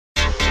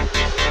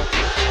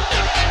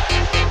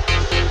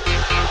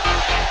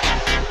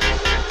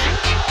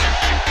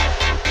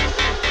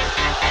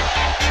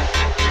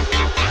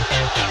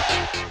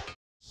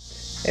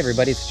Hey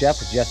everybody, it's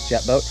Jeff with Jeff's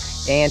Jet Boat,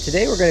 and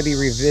today we're going to be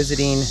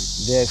revisiting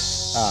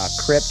this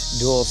Krypt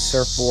dual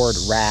surfboard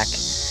rack,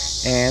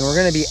 and we're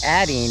going to be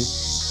adding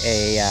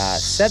a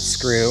set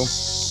screw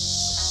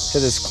to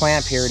this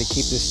clamp here to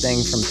keep this thing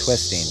from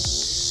twisting.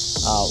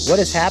 What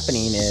is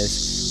happening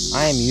is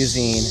I am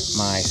using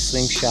my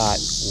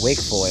slingshot wake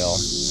foil,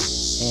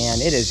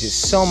 and it is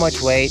just so much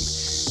weight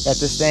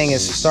that this thing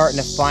is starting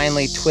to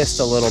finally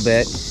twist a little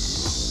bit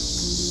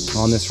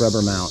on this rubber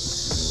mount.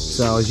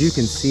 So as you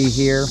can see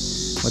here,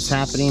 what's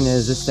happening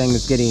is this thing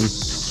is getting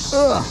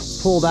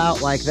pulled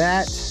out like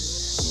that,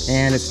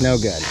 and it's no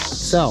good.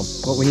 So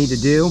what we need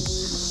to do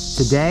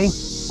today is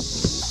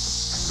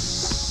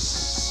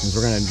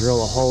we're going to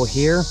drill a hole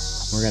here.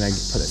 We're going to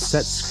put a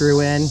set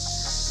screw in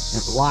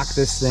and lock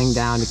this thing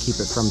down to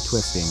keep it from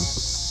twisting.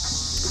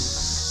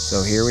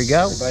 So here we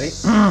go, buddy.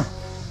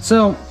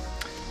 So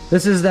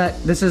this is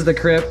the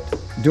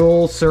Krypt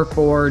dual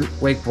surfboard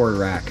wakeboard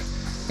rack,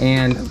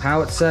 and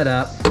how it's set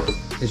up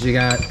is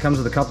it comes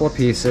with a couple of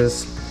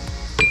pieces,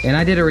 and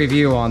I did a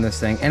review on this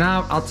thing, and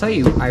I'll tell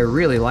you, I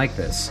really like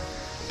this,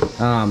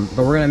 but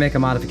we're gonna make a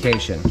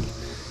modification.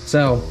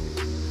 So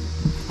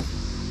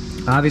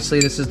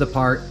obviously this is the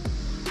part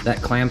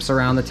that clamps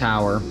around the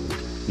tower,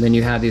 and then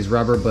you have these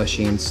rubber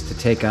bushings to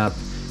take up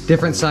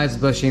different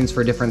sized bushings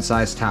for different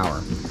sized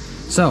tower.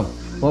 So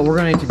what we're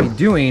going to be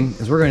doing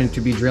is we're going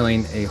to be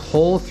drilling a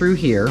hole through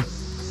here,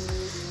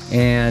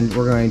 and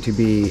we're going to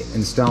be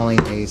installing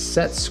a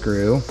set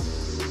screw,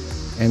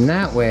 and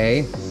that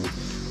way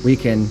we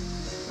can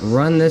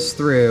run this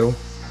through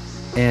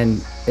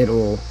and it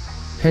will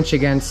pinch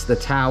against the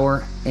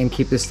tower and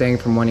keep this thing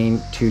from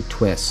wanting to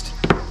twist.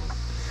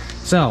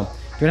 So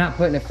if you're not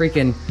putting a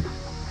freaking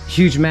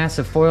huge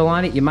massive foil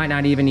on it, you might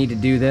not even need to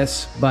do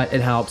this, but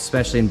it helps,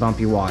 especially in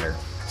bumpy water.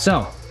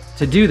 So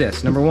to do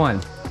this, number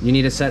one, you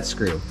need a set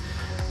screw.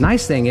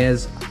 Nice thing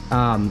is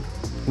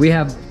we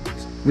have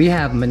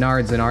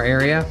Menards in our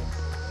area.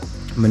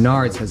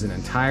 Menards has an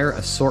entire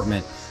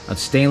assortment of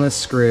stainless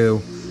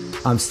steel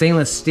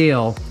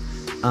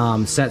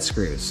set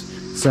screws.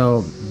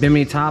 So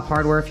Bimini Top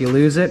Hardware, if you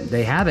lose it,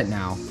 they have it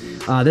now.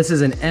 This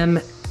is an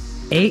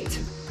M8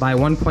 by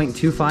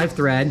 1.25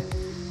 thread,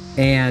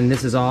 and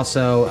this is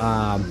also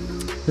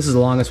this is the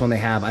longest one they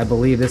have. I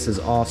believe this is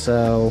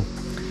also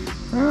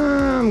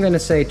I'm gonna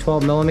say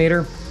 12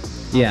 millimeter.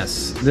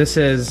 Yes, this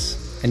is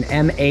an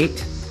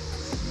M8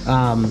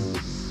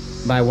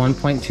 by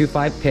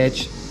 1.25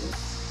 pitch,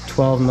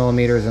 12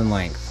 millimeters in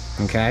length.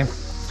 Okay,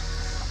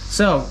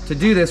 so to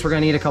do this, we're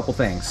gonna need a couple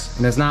things,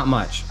 and there's not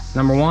much.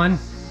 Number one,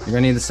 you're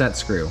gonna need the set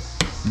screw.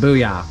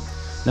 Booyah.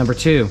 Number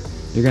two,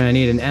 you're gonna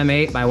need an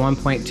M8 by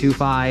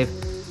 1.25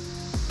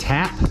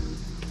 tap.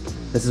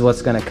 This is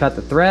what's gonna cut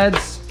the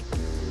threads.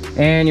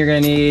 And you're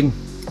gonna need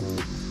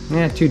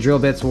 2 drill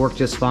bits will work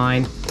just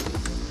fine,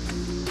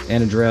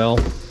 and a drill,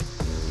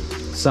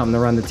 something to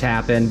run the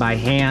tap in by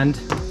hand.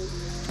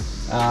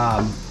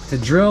 To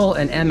drill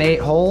an M8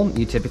 hole,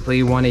 you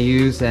typically want to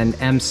use an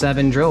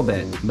M7 drill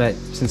bit, but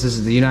since this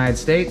is the United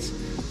States,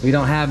 we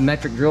don't have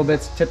metric drill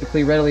bits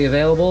typically readily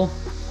available.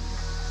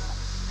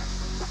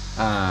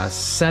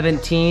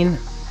 17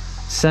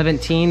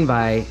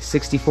 by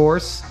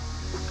 64ths,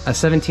 a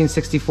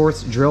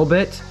 17/64 drill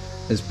bit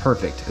is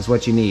perfect, is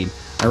what you need.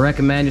 I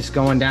recommend just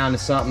going down to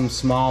something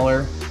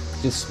smaller.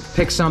 Just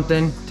pick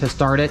something to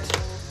start it,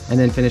 and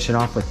then finish it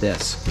off with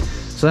this.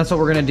 So that's what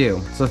we're gonna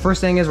do. So the first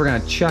thing is we're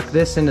gonna chuck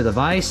this into the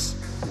vise,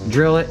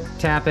 drill it,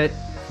 tap it,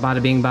 bada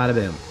bing, bada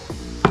boom.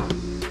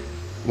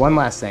 One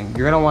last thing,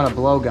 you're gonna want a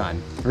blow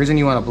gun. The reason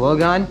you want a blow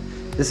gun,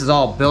 this is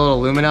all billet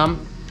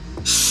aluminum.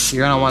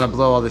 You're gonna wanna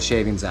blow all the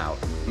shavings out,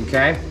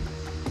 okay?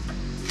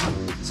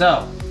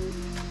 So,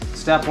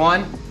 step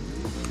one,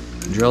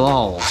 drill a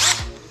hole.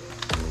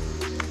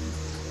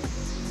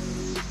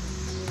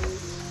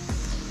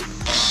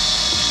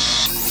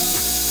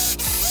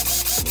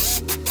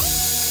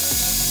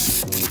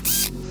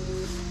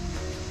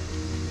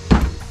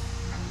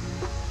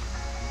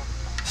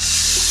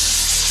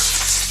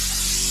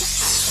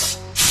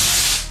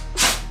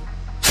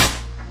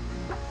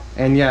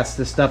 And yes,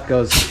 this stuff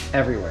goes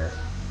everywhere.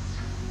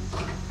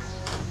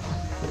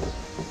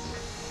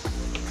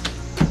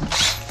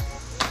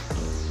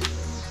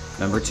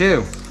 Number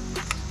two,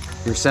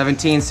 your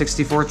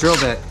 17/64 drill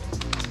bit.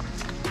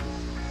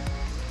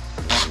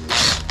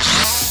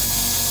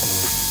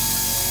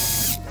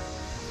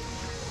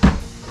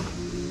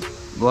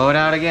 Blow it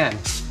out again.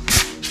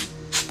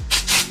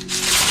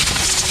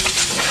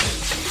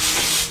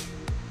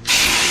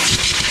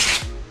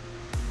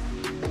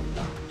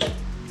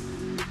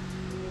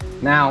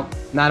 Now,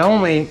 not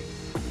only,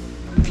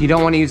 if you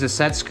don't want to use a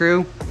set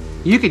screw,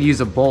 you could use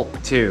a bolt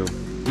too.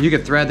 You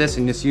could thread this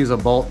and just use a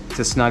bolt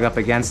to snug up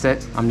against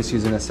it. I'm just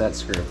using a set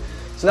screw.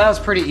 So that was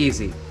pretty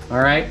easy,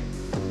 all right?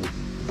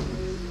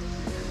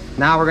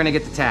 Now we're gonna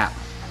get the tap.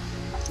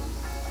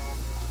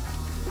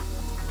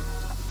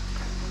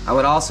 I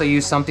would also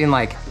use something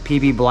like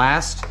PB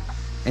Blast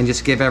and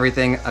just give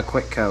everything a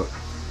quick coat.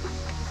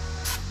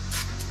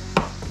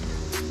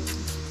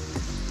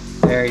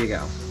 There you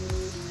go.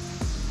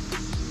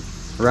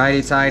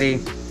 Righty-tighty,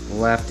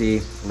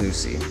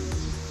 lefty-loosey.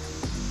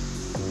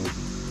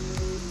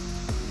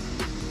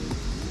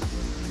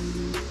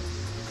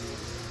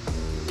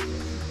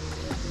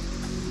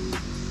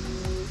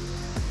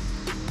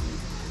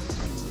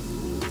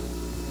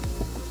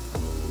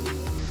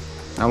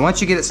 Now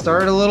once you get it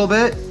started a little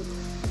bit,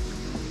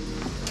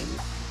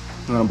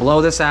 I'm gonna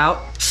blow this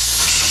out.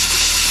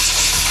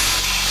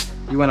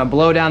 You wanna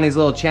blow down these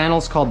little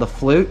channels called the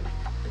flute.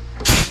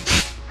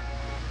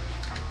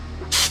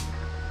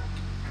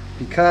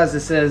 Because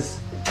this is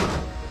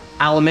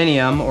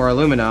aluminum or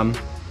aluminum,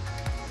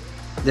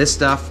 this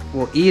stuff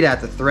will eat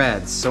at the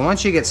threads. So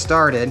once you get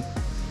started,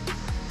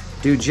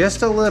 do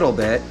just a little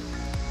bit,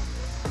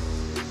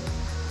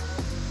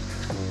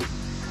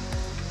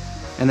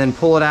 and then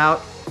pull it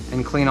out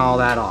and clean all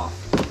that off.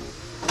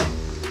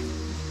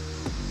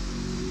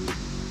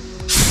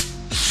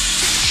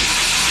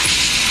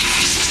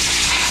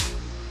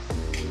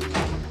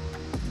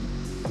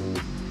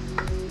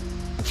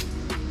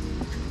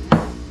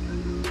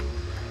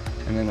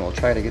 And then we'll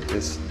try to get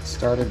this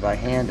started by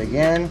hand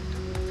again.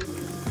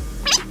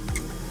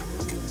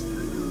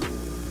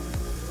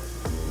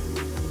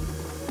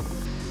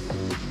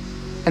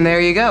 And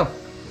there you go.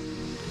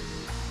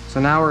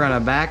 So now we're gonna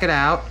back it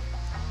out.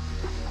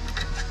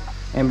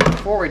 And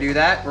before we do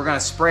that, we're gonna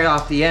spray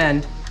off the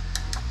end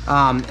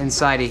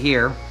inside of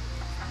here.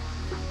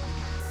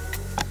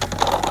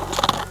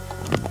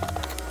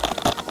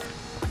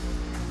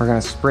 We're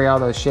gonna spray all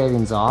those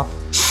shavings off.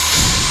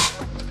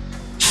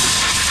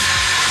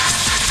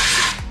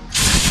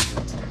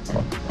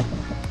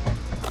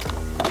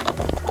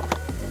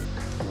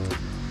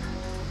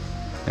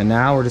 And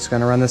now we're just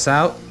gonna run this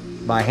out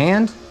by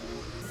hand.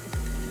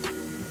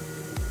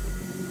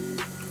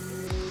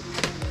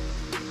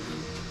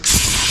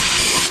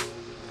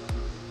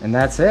 And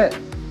that's it.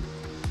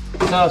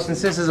 So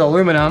since this is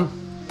aluminum,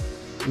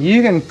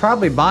 you can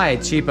probably buy a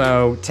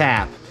cheapo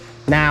tap.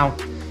 Now,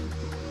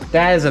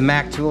 that is a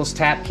Mac Tools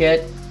tap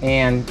kit,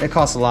 and it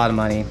costs a lot of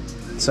money.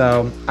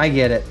 So I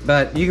get it,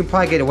 but you can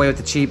probably get away with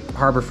the cheap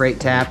Harbor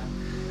Freight tap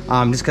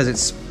just because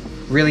it's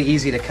really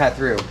easy to cut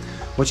through,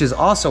 which is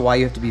also why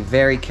you have to be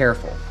very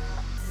careful.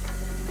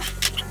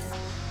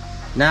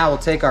 Now we'll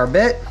take our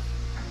bit.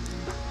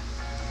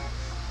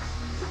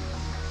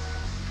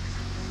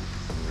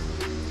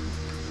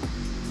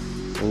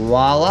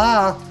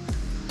 Voila!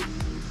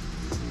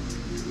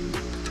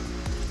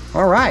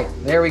 All right,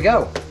 there we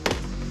go.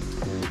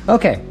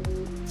 Okay,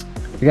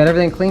 we got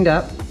everything cleaned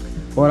up.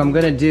 What I'm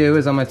gonna do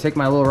is I'm gonna take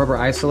my little rubber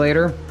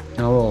isolator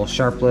and a little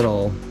sharp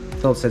little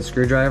Phillips head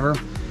screwdriver,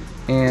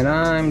 and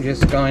I'm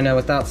just going to,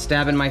 without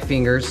stabbing my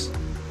fingers,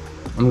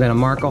 I'm gonna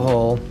mark a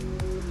hole.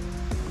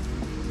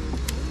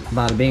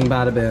 Bada bing,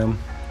 bada boom.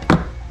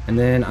 And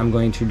then I'm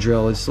going to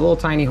drill just a little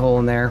tiny hole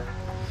in there,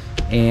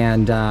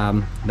 and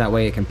that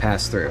way it can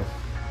pass through.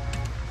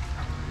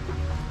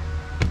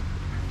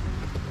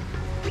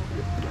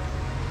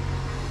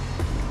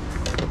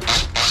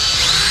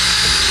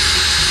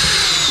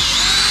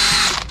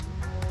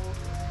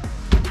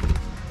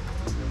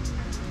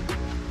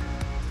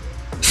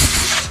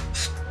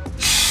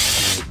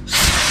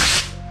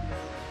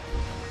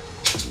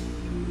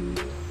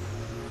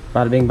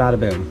 Bada bing, bada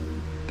boom.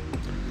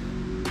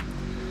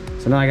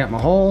 So now I got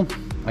my hole,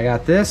 I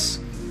got this.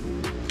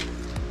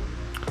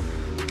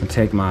 I'll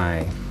take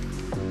my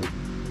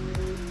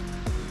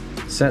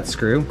set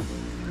screw.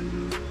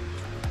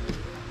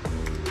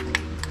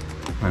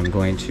 I'm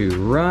going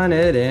to run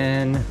it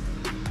in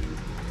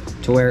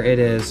to where it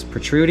is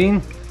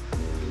protruding.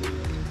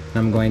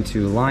 I'm going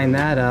to line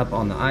that up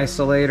on the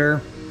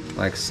isolator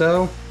like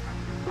so.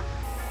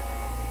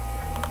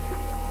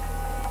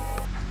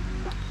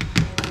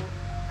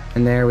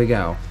 And there we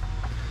go.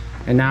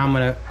 And now I'm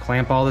gonna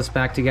clamp all this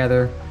back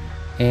together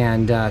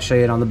and show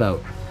you it on the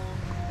boat.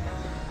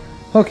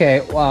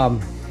 Okay,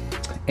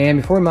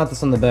 and before we mount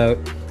this on the boat,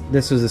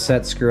 this was a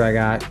set screw I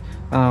got.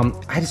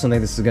 I just don't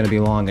think this is gonna be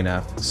long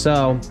enough.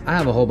 So I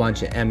have a whole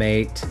bunch of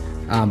M8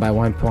 by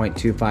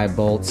 1.25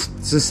 bolts.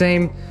 It's the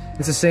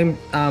same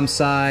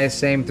size,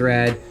 same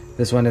thread.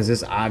 This one is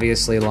just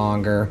obviously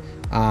longer.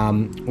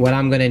 What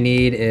I'm gonna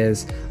need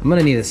is, I'm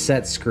gonna need a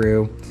set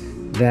screw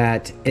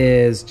that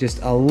is just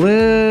a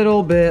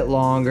little bit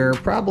longer.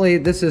 Probably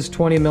this is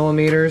 20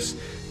 millimeters.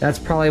 That's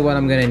probably what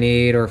I'm gonna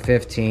need, or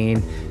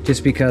 15,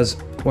 just because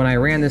when I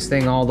ran this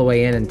thing all the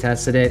way in and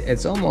tested it,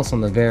 it's almost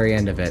on the very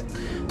end of it.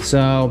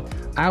 So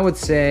I would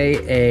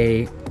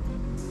say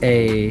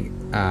a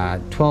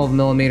 12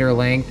 millimeter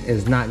length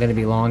is not gonna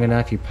be long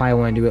enough. You probably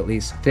wanna do at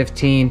least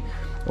 15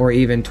 or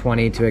even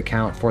 20 to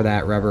account for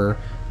that rubber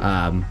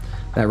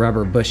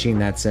bushing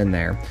that's in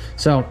there.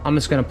 So I'm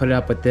just gonna put it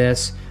up with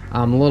this.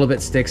 A little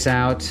bit sticks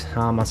out.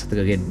 I'll have to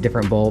go get a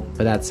different bolt,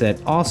 but that's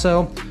it.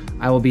 Also,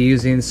 I will be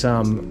using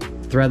some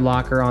thread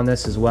locker on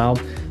this as well.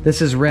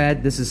 This is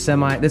red, this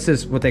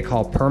is what they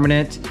call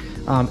permanent.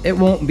 It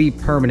won't be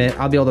permanent.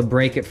 I'll be able to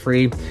break it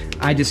free.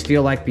 I just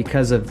feel like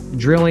because of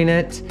drilling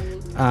it,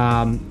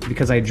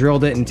 because I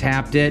drilled it and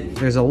tapped it,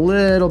 there's a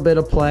little bit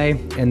of play,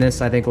 and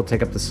this I think will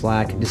take up the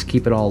slack and just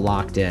keep it all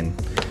locked in.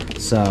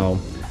 So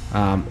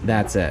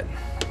that's it.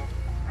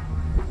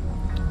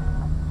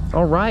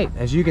 All right,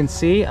 as you can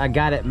see, I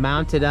got it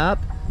mounted up.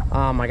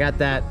 I got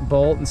that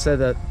bolt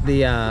instead of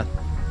the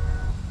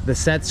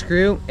set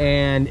screw,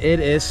 and it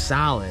is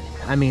solid.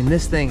 I mean,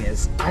 this thing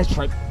is, I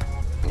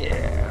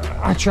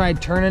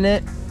tried turning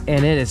it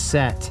and it is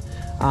set.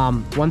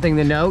 One thing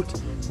to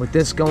note, with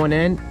this going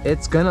in,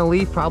 it's gonna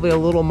leave probably a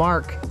little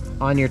mark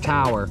on your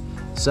tower.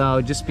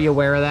 So just be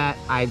aware of that.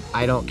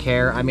 I don't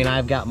care. I mean,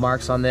 I've got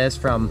marks on this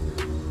from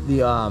the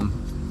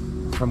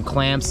from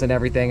clamps and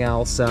everything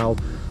else. So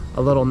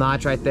a little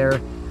notch right there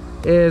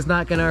is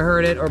not gonna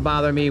hurt it or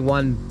bother me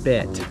one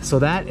bit. So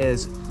that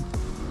is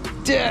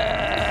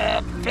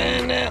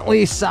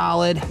definitely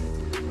solid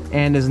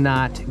and is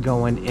not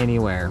going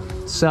anywhere.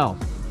 So,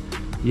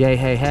 yay,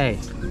 hey, hey.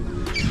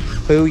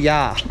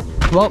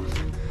 Booyah. Well,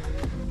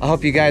 I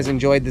hope you guys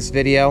enjoyed this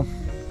video.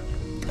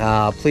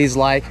 Please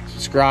like,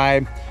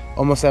 subscribe.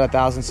 Almost at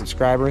 1,000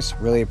 subscribers.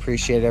 Really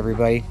appreciate it,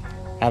 everybody.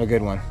 Have a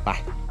good one. Bye.